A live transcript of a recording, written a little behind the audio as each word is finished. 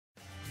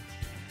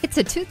It's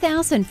a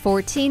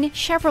 2014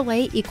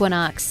 Chevrolet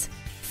Equinox.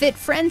 Fit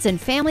friends and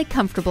family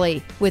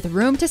comfortably with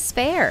room to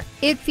spare.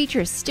 It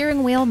features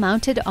steering wheel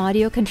mounted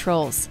audio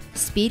controls,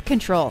 speed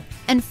control,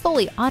 and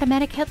fully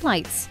automatic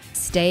headlights.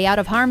 Stay out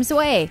of harm's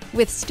way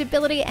with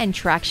stability and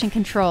traction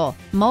control,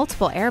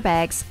 multiple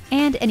airbags,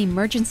 and an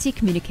emergency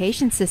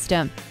communication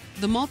system.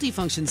 The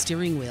multifunction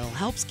steering wheel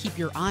helps keep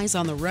your eyes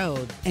on the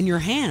road and your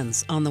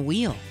hands on the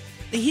wheel.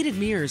 The heated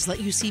mirrors let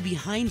you see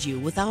behind you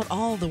without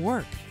all the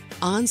work.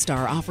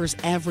 OnStar offers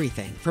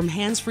everything from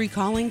hands-free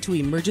calling to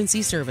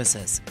emergency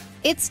services.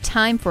 It's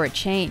time for a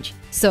change,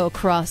 so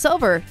cross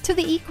over to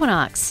the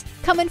Equinox.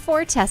 Come in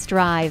for a test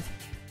drive.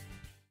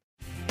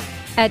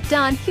 At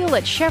Don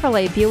Hewlett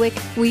Chevrolet Buick,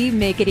 we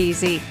make it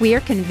easy. We are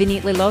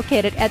conveniently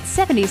located at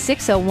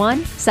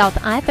 7601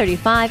 South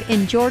I-35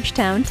 in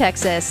Georgetown,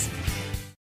 Texas.